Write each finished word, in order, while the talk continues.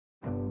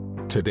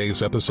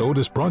Today's episode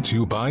is brought to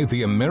you by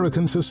the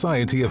American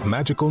Society of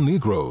Magical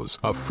Negroes,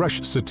 a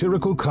fresh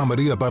satirical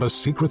comedy about a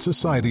secret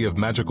society of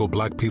magical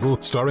black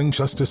people starring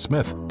Justice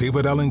Smith,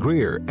 David Alan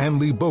Grier, Ann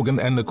Lee Bogan,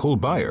 and Nicole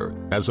Byer.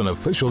 As an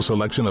official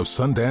selection of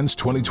Sundance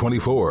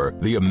 2024,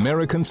 the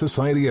American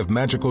Society of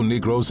Magical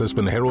Negroes has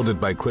been heralded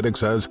by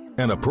critics as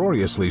an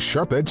uproariously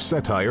sharp-edged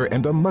satire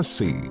and a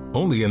must-see.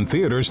 Only in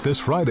theaters this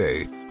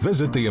Friday.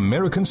 Visit the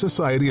American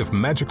Society of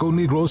Magical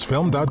Negroes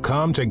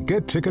Film.com to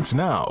get tickets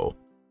now.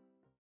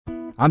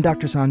 I'm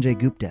Dr. Sanjay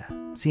Gupta,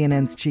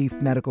 CNN's chief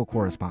medical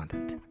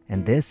correspondent,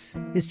 and this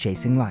is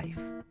Chasing Life.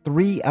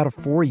 3 out of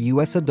 4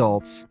 U.S.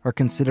 adults are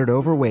considered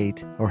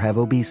overweight or have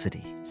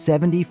obesity.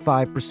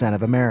 75%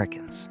 of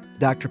Americans.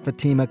 Dr.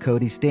 Fatima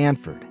Cody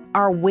Stanford.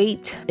 Our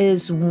weight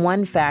is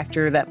one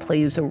factor that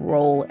plays a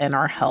role in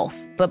our health,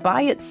 but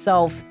by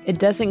itself, it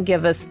doesn't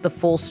give us the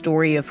full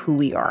story of who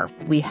we are.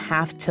 We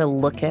have to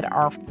look at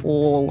our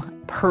full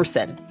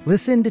person.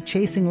 Listen to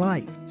Chasing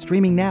Life,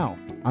 streaming now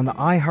on the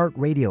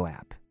iHeartRadio app.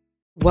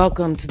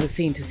 Welcome to the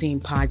Scene to Scene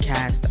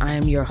podcast. I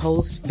am your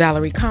host,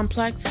 Valerie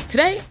Complex.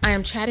 Today, I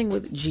am chatting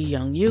with Ji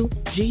Young Yu.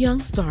 Ji Young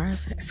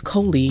stars as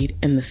co-lead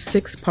in the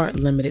 6-part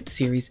limited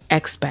series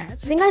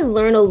Expats. I think I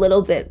learn a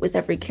little bit with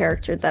every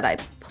character that I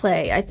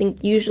play. I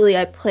think usually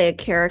I play a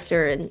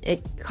character and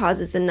it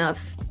causes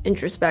enough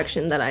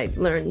introspection that I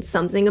learn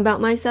something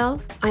about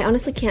myself. I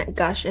honestly can't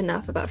gush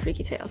enough about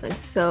Freaky Tales. I'm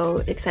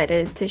so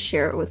excited to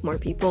share it with more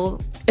people.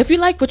 If you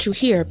like what you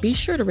hear, be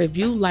sure to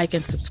review, like,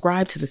 and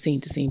subscribe to the Scene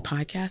to Scene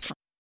podcast.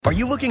 Are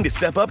you looking to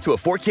step up to a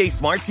 4K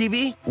smart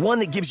TV? One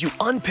that gives you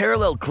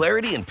unparalleled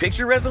clarity and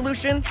picture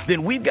resolution?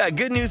 Then we've got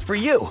good news for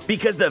you,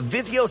 because the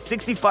Vizio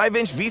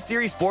 65-inch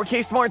V-Series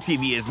 4K smart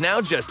TV is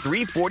now just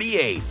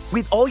 $348.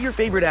 With all your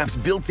favorite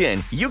apps built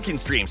in, you can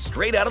stream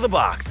straight out of the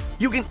box.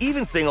 You can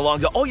even sing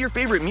along to all your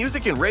favorite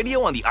music and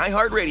radio on the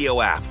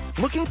iHeartRadio app.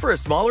 Looking for a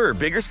smaller or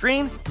bigger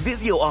screen?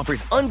 Vizio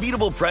offers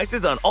unbeatable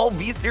prices on all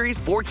V-Series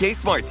 4K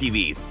smart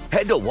TVs.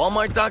 Head to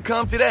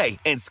Walmart.com today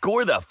and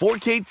score the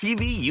 4K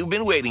TV you've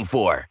been waiting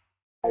for.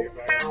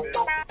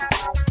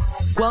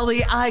 Well,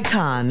 the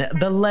icon,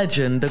 the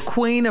legend, the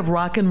queen of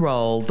rock and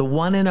roll, the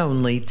one and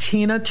only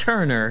Tina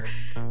Turner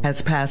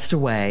has passed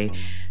away.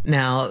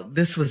 Now,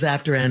 this was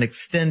after an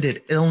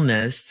extended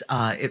illness.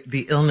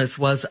 The illness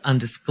was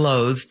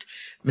undisclosed.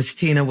 Miss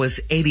Tina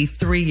was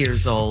 83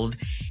 years old.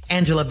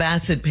 Angela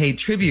Bassett paid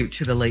tribute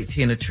to the late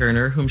Tina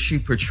Turner, whom she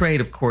portrayed,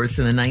 of course,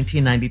 in the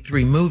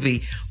 1993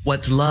 movie,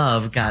 What's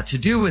Love Got to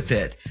Do with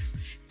It?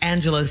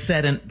 Angela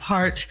said in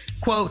part,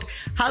 quote,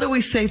 "How do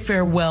we say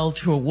farewell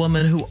to a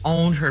woman who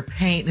owned her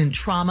pain and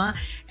trauma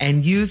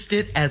and used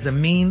it as a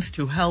means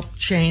to help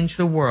change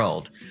the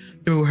world?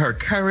 Through her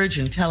courage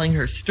in telling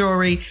her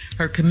story,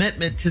 her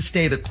commitment to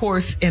stay the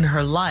course in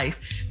her life,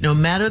 no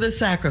matter the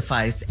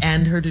sacrifice,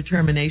 and her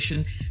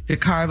determination to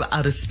carve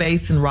out a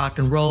space in rock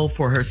and roll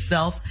for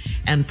herself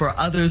and for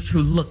others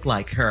who look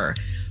like her."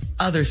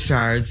 Other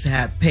stars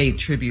have paid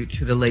tribute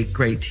to the late,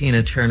 great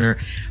Tina Turner.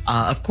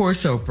 Of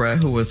course, Oprah,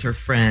 who was her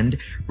friend,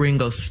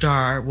 Ringo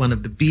Starr, one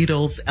of the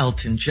Beatles,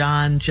 Elton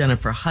John,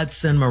 Jennifer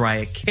Hudson,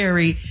 Mariah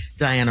Carey,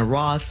 Diana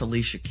Ross,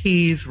 Alicia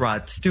Keys,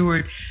 Rod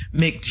Stewart,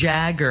 Mick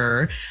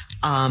Jagger,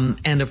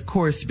 and of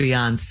course,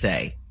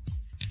 Beyonce.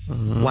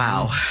 Mm-hmm.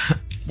 Wow.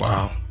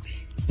 Wow.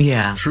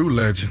 Yeah. True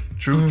legend.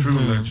 True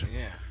legend.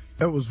 Yeah.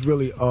 That was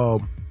really,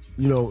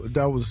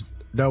 that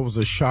was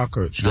a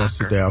shocker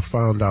yesterday. I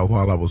found out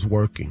while I was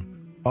working.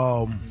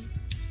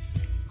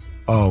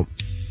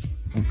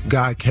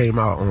 Guy came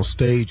out on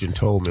stage and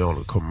told me on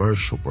a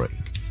commercial break.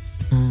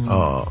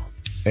 And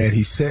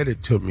he said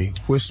it to me,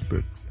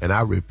 whispered, and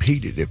I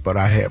repeated it, but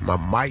I had my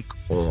mic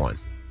on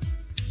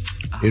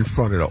in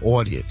front of the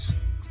audience.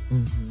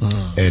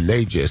 Mm-hmm. And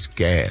they just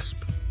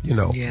gasped,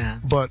 Yeah.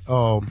 But,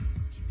 and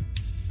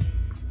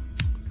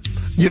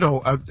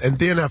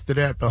then after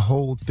that, the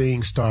whole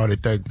thing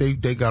started.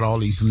 They got all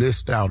these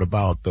lists out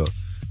about the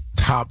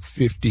top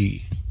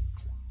 50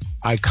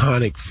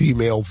 iconic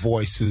female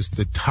voices,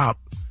 the top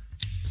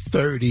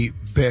 30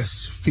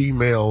 best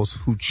females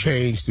who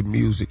changed the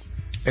music.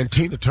 And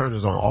Tina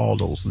Turner's on all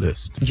those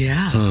lists.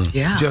 Yeah,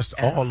 yeah. Just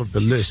all of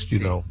the lists,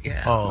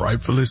 Yeah.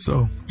 Rightfully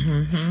so.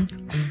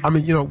 Mm-hmm. I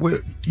mean,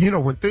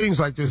 when things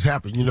like this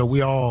happen,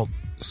 we all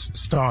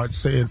start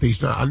saying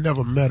things. Now, I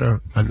never met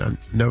her, and I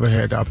never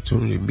had the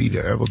opportunity to meet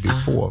her ever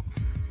before.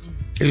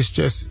 It's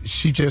just,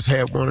 she just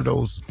had one of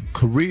those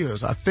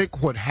careers. I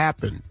think what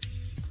happened,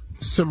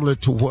 similar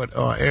to what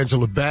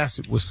Angela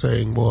Bassett was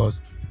saying,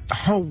 was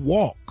her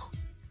walk,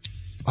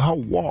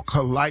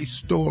 her life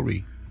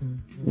story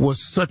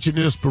was such an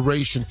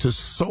inspiration to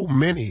so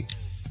many,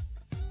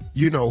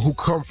 who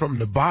come from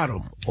the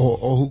bottom or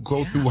who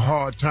go through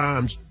hard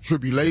times,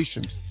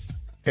 tribulations,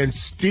 and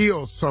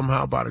still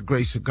somehow by the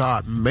grace of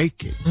God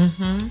make it.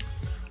 Mm-hmm.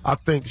 I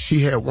think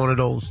she had one of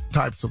those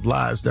types of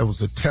lives that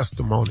was a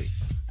testimony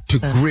to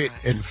grit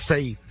and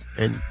faith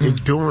and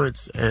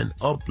endurance and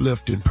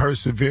uplift and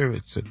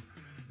perseverance. And,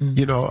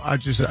 I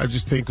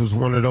just think it was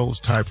one of those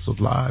types of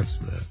lives,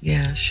 man.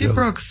 Yeah, she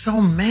broke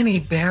so many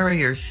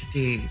barriers,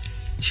 Steve.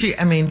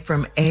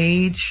 From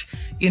age,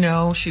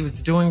 she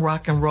was doing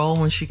rock and roll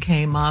when she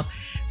came up.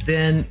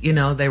 Then,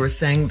 they were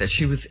saying that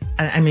she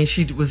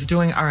was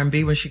doing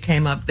R&B when she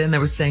came up. Then they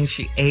were saying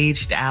she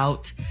aged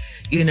out,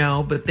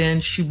 but then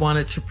she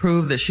wanted to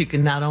prove that she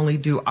could not only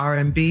do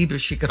R&B,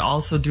 but she could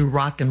also do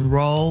rock and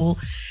roll.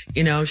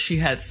 She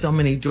had so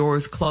many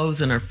doors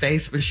closed in her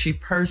face, but she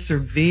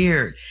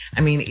persevered.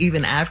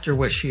 Even after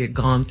what she had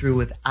gone through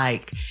with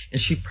Ike,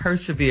 and she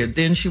persevered.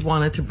 Then she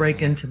wanted to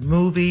break into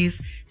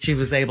movies. She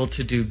was able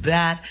to do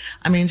that.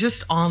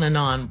 Just on and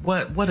on.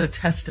 What a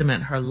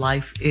testament her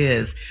life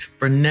is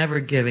for never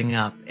giving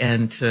up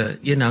and to,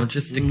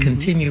 just to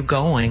continue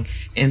going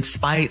in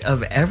spite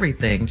of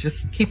everything.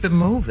 Just keep it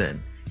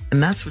moving.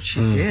 And that's what she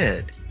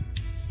did.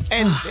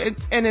 And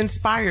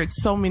inspired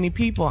so many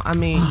people.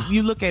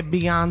 You look at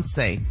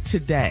Beyonce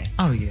today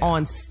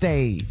on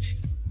stage.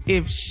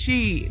 If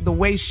the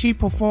way she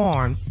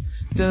performs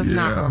does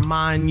not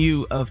remind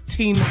you of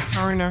Tina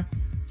Turner,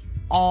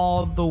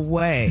 all the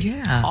way.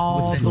 Yeah.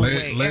 All the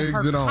way.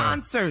 Legs and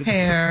concerts.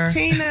 Hair.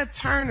 Tina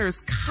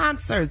Turner's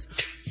concerts.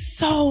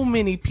 So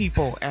many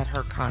people at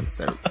her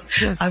concerts.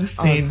 Just I've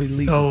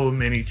seen so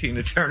many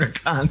Tina Turner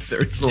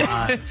concerts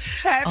live.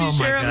 Have you,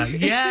 Shirley? My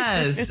God.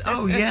 Yes.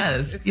 Oh,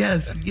 yes.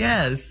 Yes.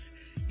 Yes.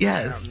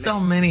 Yes. So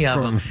many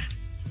of them.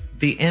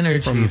 The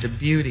energy, the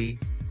beauty.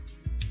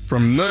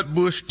 From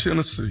Nutbush,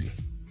 Tennessee.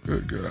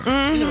 Good God.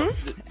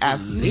 The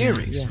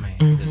lyrics, man.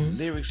 The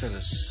lyrics of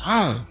the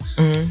songs.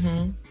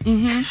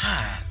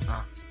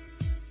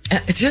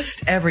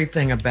 Just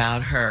everything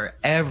about her,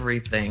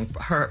 everything.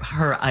 Her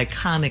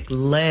iconic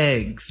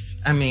legs.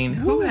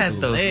 Who had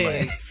those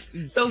legs?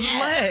 Those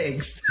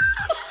legs.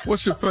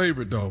 What's your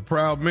favorite, though?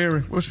 Proud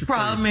Mary? What's your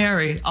Proud favorite?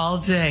 Mary, all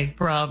day.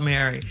 Proud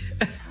Mary.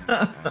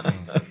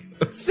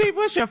 Steve,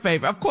 what's your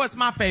favorite? Of course,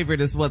 my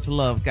favorite is What's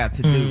Love Got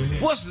to Do with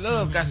It. What's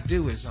Love Got to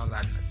Do with it? Something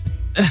like that.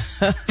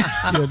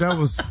 Yeah, that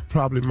was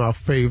probably my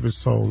favorite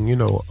song.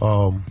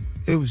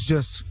 It was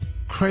just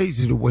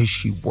crazy the way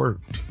she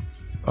worked.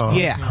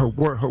 Her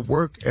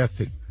work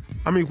ethic.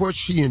 What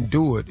she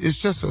endured. It's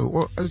just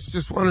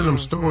one of them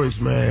stories,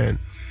 man.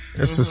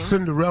 It's a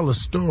Cinderella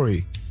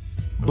story,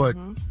 but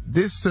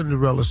this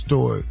Cinderella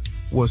story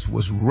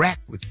was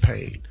racked with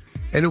pain,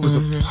 and it was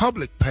a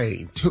public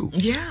pain too.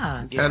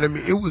 Yeah. And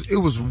it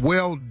was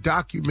well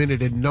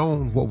documented and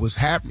known what was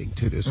happening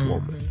to this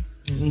woman.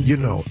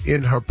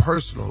 In her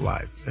personal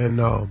life. And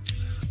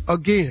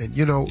again,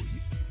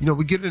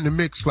 we get in the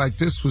mix like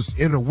this was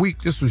in a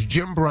week. This was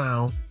Jim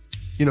Brown.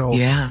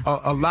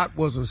 A lot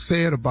wasn't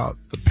said about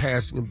the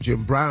passing of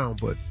Jim Brown,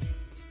 but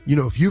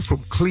if you're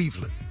from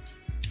Cleveland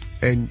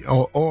and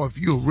or if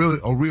you're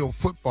a real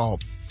football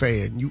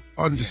fan, you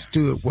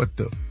understood what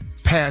the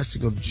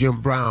passing of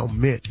Jim Brown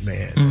meant,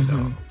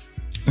 man.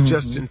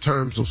 Just in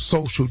terms of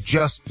social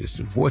justice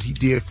and what he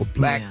did for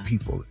black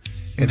people.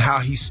 And how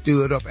he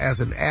stood up as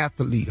an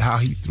athlete, how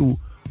he threw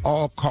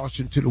all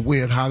caution to the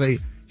wind, how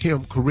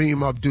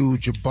Kareem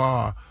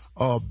Abdul-Jabbar,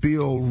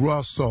 Bill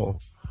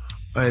Russell,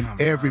 and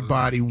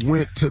everybody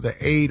went to the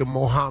aid of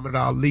Muhammad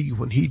Ali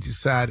when he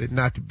decided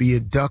not to be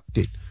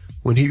inducted,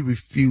 when he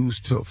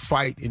refused to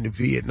fight in the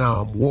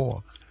Vietnam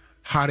War,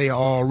 how they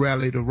all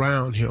rallied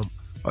around him.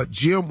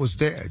 Jim was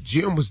there.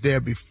 Jim was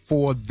there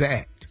before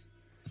that.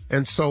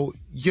 And so,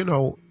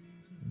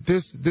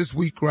 this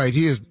week right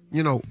here is,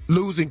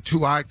 losing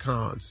two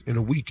icons in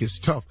a week is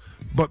tough.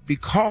 But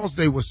because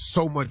they were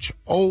so much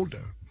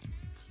older,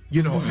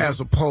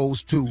 as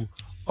opposed to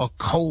a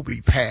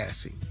Kobe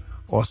passing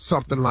or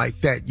something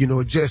like that,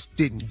 it just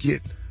didn't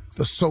get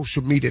the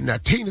social media. Now,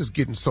 Tina's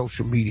getting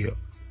social media,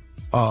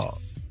 a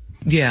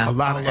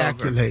lot of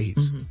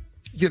accolades,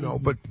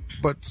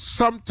 but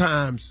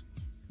sometimes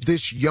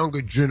this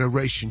younger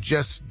generation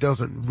just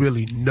doesn't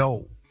really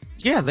know.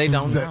 Yeah, they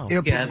don't know.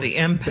 The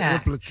impact. The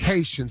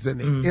implications and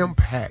the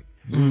impact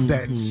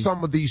that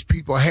some of these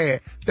people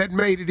had that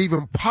made it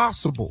even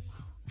possible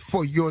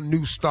for your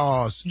new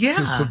stars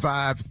to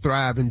survive,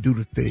 thrive, and do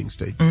the things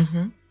they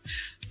do.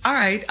 All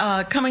right.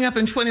 Coming up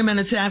in 20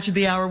 minutes after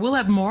the hour, we'll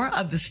have more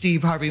of the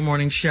Steve Harvey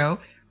Morning Show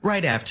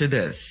right after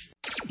this.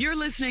 You're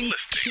listening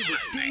to the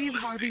Steve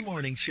Harvey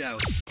Morning Show.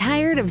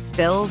 Tired of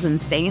spills and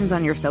stains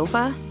on your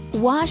sofa?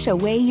 Wash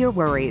away your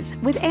worries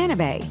with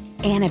Anabay.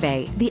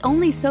 Anabay, the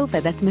only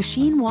sofa that's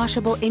machine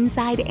washable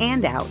inside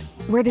and out,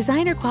 where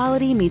designer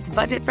quality meets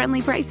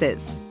budget-friendly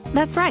prices.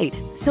 That's right,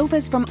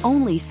 sofas from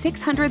only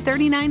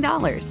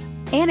 $639.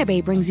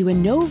 Anabay brings you a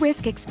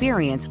no-risk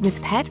experience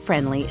with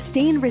pet-friendly,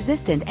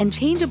 stain-resistant, and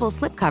changeable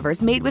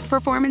slipcovers made with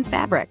performance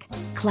fabric,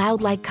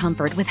 cloud-like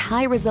comfort with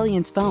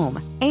high-resilience foam,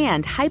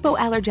 and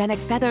hypoallergenic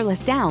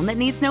featherless down that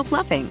needs no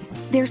fluffing.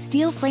 Their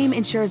steel frame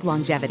ensures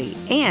longevity,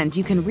 and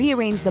you can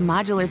rearrange the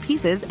modular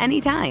pieces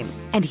anytime.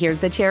 And here's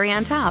the cherry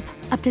on top,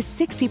 up to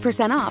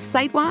 60% off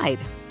site-wide.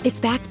 It's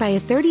backed by a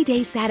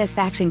 30-day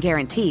satisfaction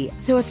guarantee,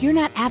 so if you're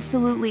not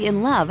absolutely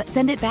in love,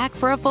 send it back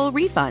for a full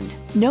refund.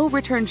 No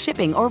return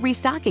shipping or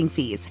restocking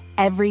fees.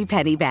 Every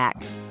penny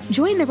back.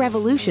 Join the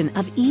revolution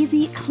of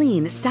easy,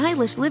 clean,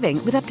 stylish living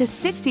with up to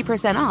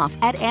 60% off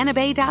at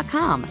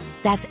anabei.com.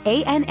 That's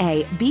ANABEI.com.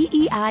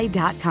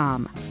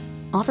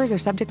 Offers are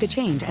subject to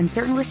change and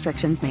certain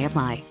restrictions may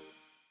apply.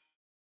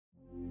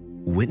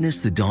 Witness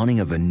the dawning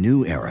of a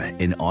new era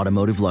in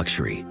automotive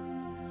luxury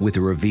with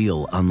a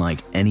reveal unlike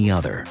any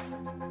other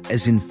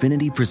as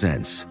Infiniti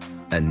presents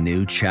a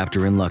new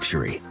chapter in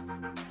luxury,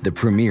 the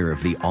premiere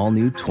of the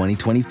all-new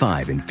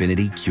 2025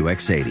 Infiniti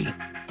QX80.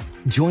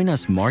 Join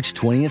us March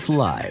 20th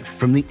live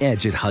from the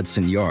Edge at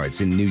Hudson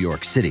Yards in New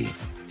York City,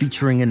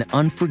 featuring an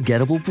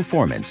unforgettable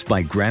performance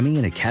by Grammy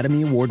and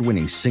Academy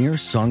Award-winning singer,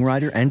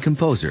 songwriter, and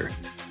composer,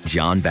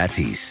 Jon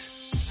Batiste.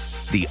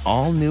 The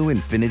all-new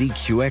Infiniti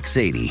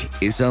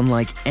QX80 is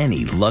unlike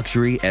any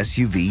luxury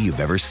SUV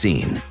you've ever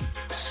seen.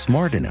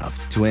 Smart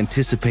enough to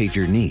anticipate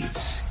your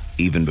needs,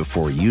 even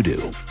before you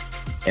do.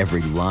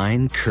 Every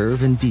line,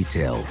 curve, and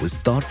detail was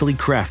thoughtfully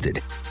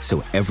crafted,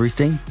 so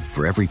everything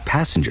for every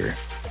passenger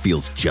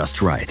feels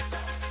just right.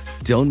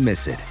 Don't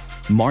miss it.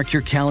 Mark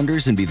your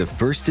calendars and be the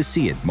first to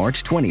see it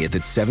March 20th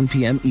at 7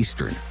 p.m.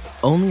 Eastern,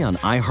 only on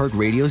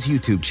iHeartRadio's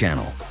YouTube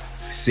channel.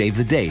 Save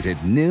the date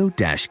at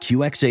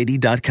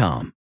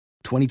new-QX80.com.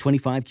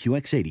 2025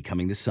 QX80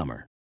 coming this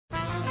summer.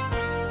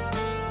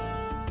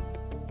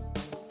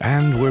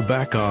 And we're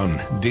back on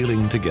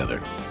Dealing Together,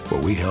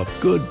 where we help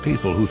good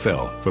people who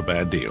fell for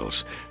bad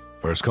deals.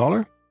 First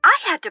caller? I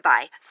had to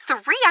buy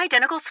 3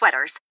 identical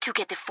sweaters to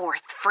get the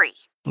 4th free.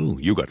 Ooh,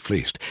 you got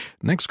fleeced.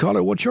 Next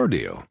caller, what's your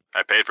deal?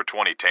 I paid for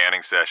 20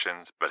 tanning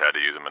sessions, but had to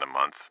use them in a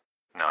month.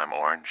 Now I'm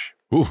orange.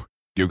 Ooh,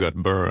 you got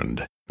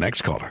burned.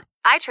 Next caller.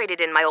 I traded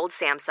in my old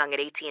Samsung at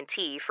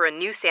AT&T for a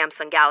new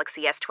Samsung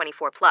Galaxy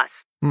S24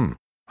 Plus.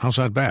 How's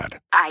that bad?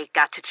 I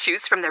got to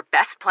choose from their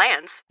best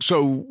plans.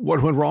 So,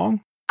 what went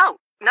wrong? Oh,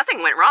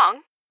 nothing went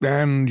wrong.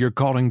 And you're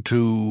calling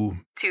to...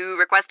 To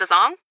request a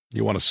song?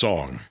 You want a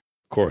song.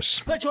 Of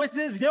course. The choice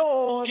is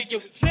yours.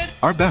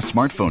 Our best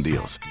smartphone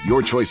deals.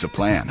 Your choice of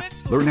plan.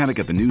 Learn how to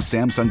get the new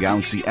Samsung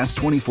Galaxy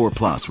S24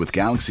 Plus with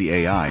Galaxy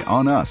AI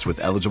on us with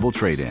eligible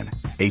trade-in.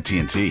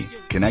 AT&T.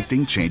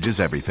 Connecting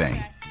changes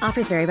everything.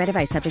 Offers vary by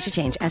device. Subject to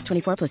change.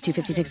 S24 plus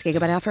 256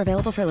 gigabyte offer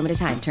available for a limited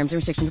time. Terms and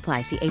restrictions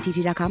apply. See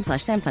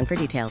att.com/Samsung for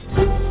details.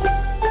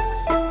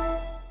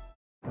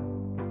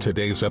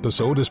 Today's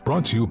episode is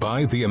brought to you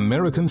by the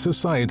American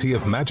Society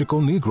of Magical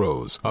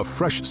Negroes, a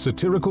fresh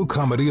satirical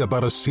comedy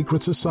about a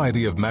secret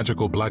society of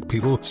magical black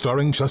people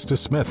starring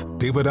Justice Smith,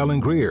 David Allen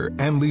Greer,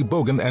 Ann Lee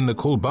Bogan, and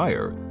Nicole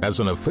Byer.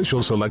 As an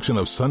official selection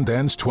of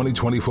Sundance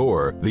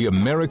 2024, the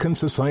American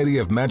Society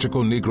of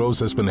Magical Negroes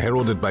has been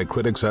heralded by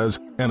critics as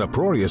an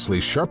uproariously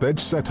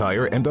sharp-edged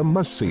satire and a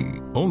must-see.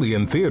 Only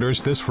in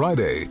theaters this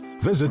Friday.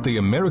 Visit the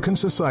American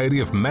Society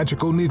of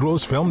Magical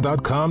Negroes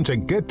Film.com to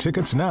get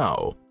tickets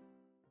now.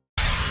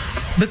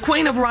 The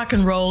Queen of Rock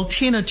and Roll,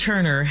 Tina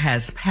Turner,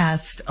 has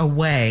passed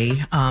away.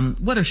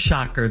 What a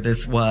shocker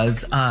this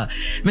was.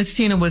 Miss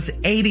Tina was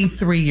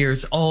 83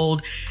 years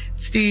old.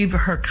 Steve,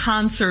 her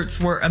concerts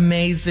were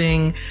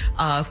amazing.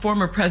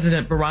 Former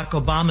President Barack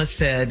Obama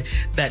said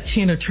that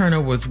Tina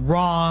Turner was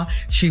raw,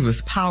 she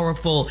was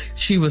powerful,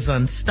 she was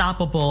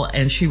unstoppable,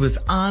 and she was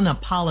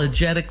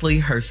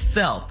unapologetically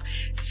herself,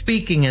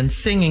 speaking and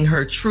singing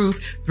her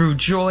truth through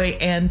joy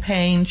and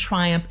pain,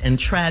 triumph and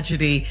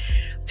tragedy.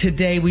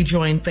 Today, we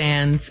join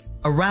fans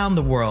around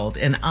the world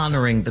in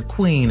honoring the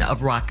Queen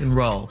of Rock and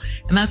Roll.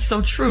 And that's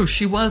so true.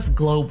 She was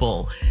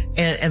global.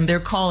 And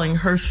they're calling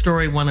her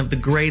story one of the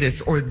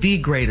greatest or the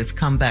greatest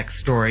comeback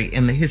story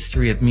in the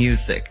history of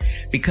music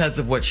because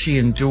of what she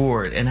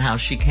endured and how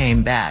she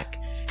came back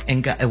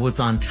and it was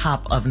on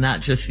top of not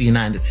just the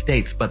United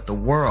States, but the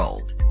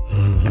world.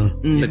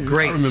 The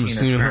great I remember Tina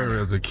seeing Turner. her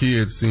as a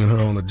kid, seeing her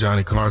on the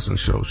Johnny Carson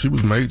show. She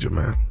was major,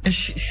 man. And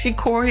she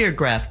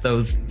choreographed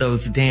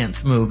those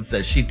dance moves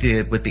that she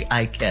did with the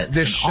iCats.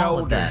 The and all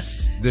of that.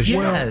 shoulders. The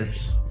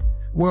Yes.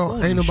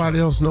 Well, ain't nobody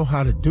else know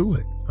how to do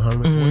it. I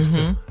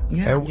mean,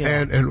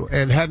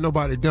 and had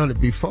nobody done it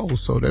before,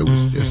 so there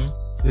was just,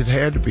 it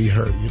had to be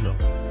her, you know.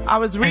 I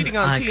was reading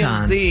An on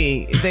icon.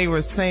 TMZ, they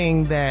were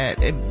saying that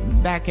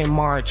back in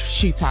March,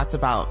 she talked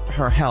about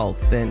her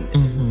health and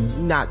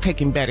not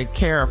taking better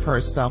care of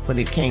herself when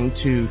it came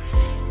to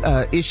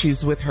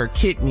issues with her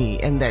kidney,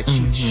 and that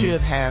she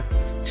should have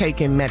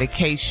taken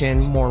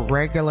medication more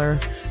regular,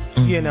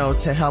 you know,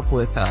 to help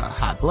with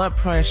high blood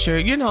pressure,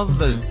 you know,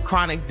 the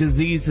chronic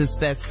diseases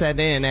that set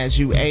in as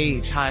you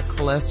age, high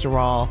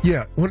cholesterol.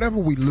 Yeah, whenever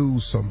we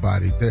lose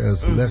somebody,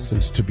 there's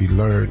lessons to be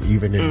learned,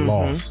 even in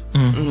loss.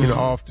 You know, I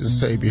often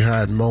say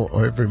behind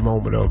every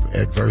moment of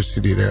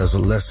adversity, there's a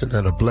lesson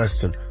and a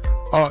blessing.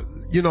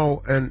 You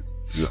know, and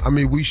I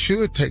mean, we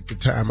should take the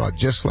time out,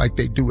 just like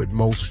they do at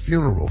most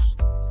funerals,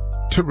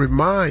 to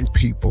remind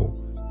people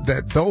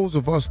that those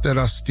of us that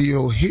are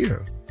still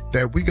here,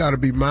 that we got to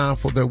be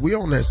mindful that we're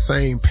on that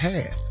same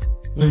path.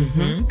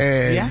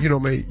 And, you know,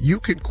 man, you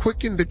can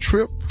quicken the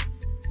trip,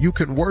 you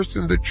can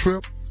worsen the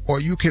trip, or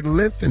you can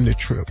lengthen the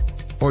trip,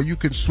 or you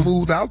can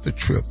smooth out the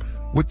trip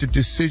with the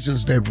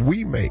decisions that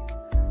we make.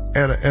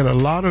 And a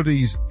lot of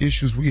these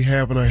issues we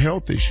have are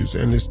health issues.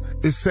 And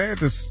it's sad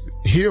to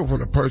hear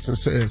when a person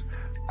says,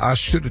 I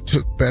should have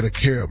took better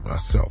care of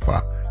myself.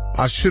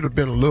 I should have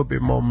been a little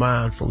bit more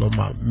mindful of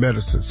my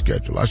medicine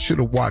schedule. I should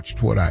have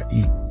watched what I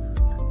eat.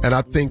 And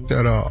I think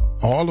that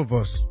all of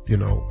us,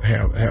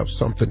 have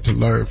something to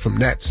learn from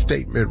that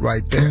statement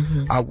right there.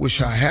 Mm-hmm. I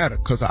wish I had it,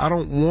 because I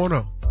don't want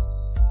to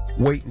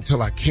wait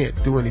until I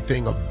can't do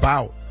anything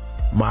about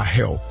my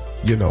health.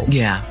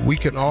 Yeah. We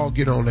can all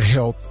get on the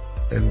health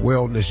and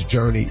wellness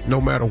journey, no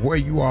matter where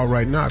you are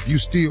right now. If you're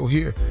still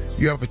here,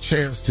 you have a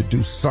chance to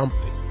do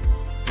something.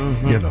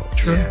 Mm-hmm.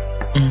 True.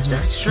 Yeah. Mm-hmm.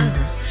 That's true.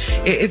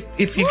 Mm-hmm.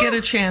 If you get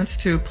a chance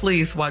to,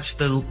 please watch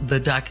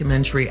the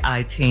documentary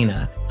I,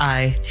 Tina.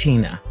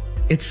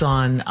 It's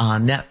on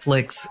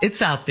Netflix.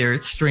 It's out there.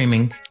 It's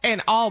streaming.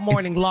 And all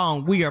morning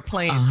long, we are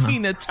playing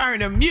Tina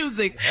Turner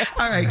music.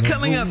 All right,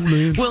 coming up,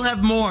 we'll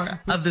have more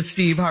of the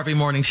Steve Harvey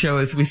Morning Show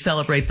as we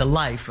celebrate the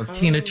life of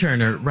Tina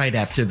Turner right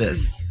after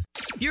this.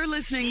 You're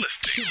listening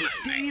to the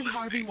Steve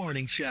Harvey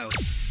Morning Show.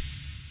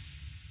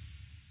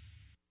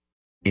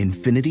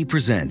 Infiniti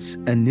presents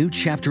a new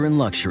chapter in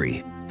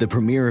luxury, the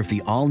premiere of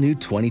the all-new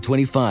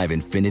 2025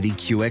 Infiniti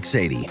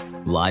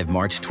QX80, live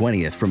March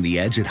 20th from the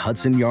Edge at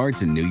Hudson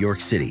Yards in New York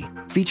City,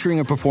 featuring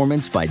a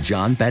performance by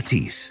Jon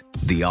Batiste.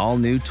 The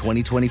all-new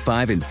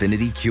 2025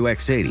 Infiniti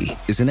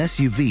QX80 is an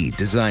SUV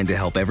designed to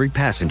help every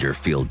passenger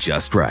feel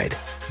just right.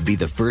 Be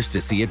the first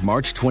to see it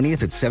March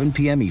 20th at 7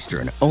 p.m.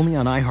 Eastern, only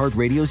on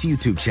iHeartRadio's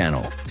YouTube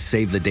channel.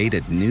 Save the date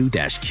at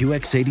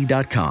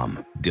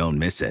new-QX80.com. Don't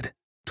miss it.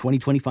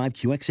 2025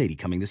 QX80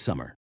 coming this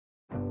summer.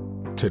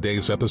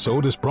 Today's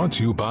episode is brought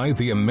to you by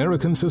the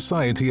American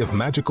Society of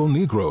Magical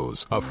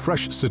Negroes, a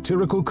fresh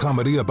satirical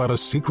comedy about a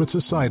secret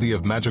society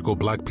of magical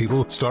black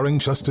people starring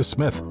Justice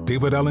Smith,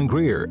 David Allen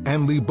Greer,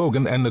 Ann Lee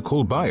Bogan, and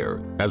Nicole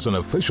Byer. As an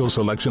official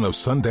selection of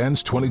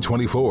Sundance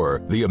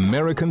 2024, the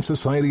American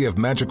Society of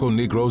Magical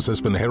Negroes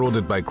has been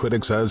heralded by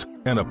critics as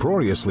an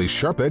uproariously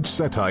sharp-edged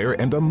satire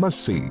and a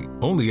must-see.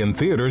 Only in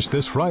theaters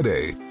this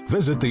Friday.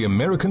 Visit the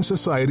American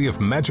Society of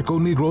Magical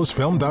Negroes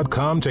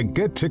Film.com to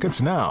get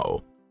tickets now.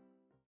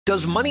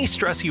 Does money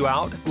stress you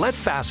out? Let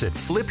Facet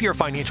flip your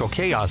financial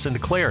chaos into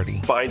clarity.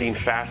 Finding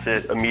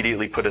Facet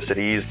immediately put us at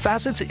ease.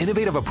 Facet's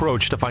innovative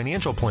approach to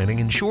financial planning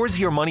ensures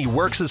your money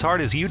works as hard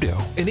as you do,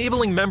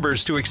 enabling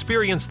members to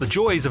experience the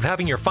joys of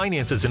having your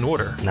finances in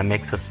order. And that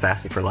makes us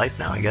Facet for life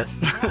now, I guess.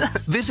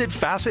 Visit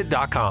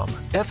Facet.com,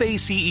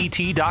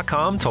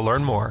 FACET.com to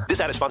learn more.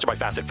 This ad is sponsored by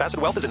Facet. Facet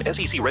Wealth is an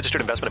SEC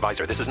registered investment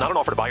advisor. This is not an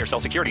offer to buy or sell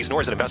securities,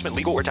 nor is it investment,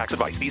 legal, or tax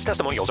advice. These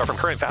testimonials are from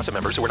current Facet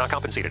members who are not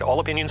compensated. All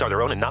opinions are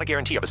their own and not a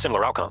guarantee of a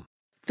similar outcome.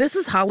 This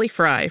is Holly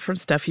Fry from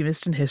Stuff You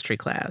Missed in History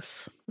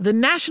Class. The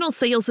national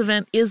sales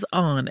event is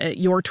on at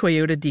your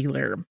Toyota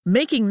dealer,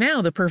 making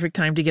now the perfect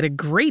time to get a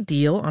great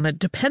deal on a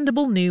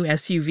dependable new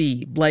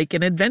SUV, like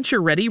an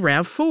adventure-ready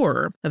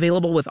RAV4.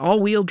 Available with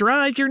all-wheel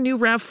drive, your new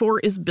RAV4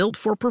 is built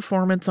for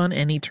performance on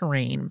any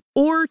terrain.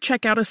 Or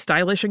check out a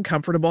stylish and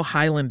comfortable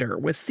Highlander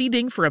with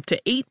seating for up to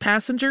 8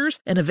 passengers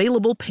and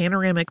available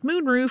panoramic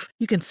moonroof.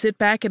 You can sit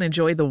back and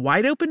enjoy the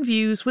wide-open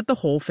views with the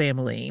whole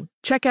family.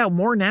 Check out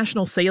more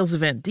national sales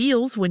event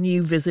deals when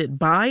you visit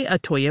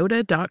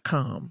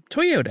buyatoyota.com.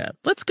 Toyota,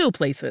 let's go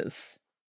places.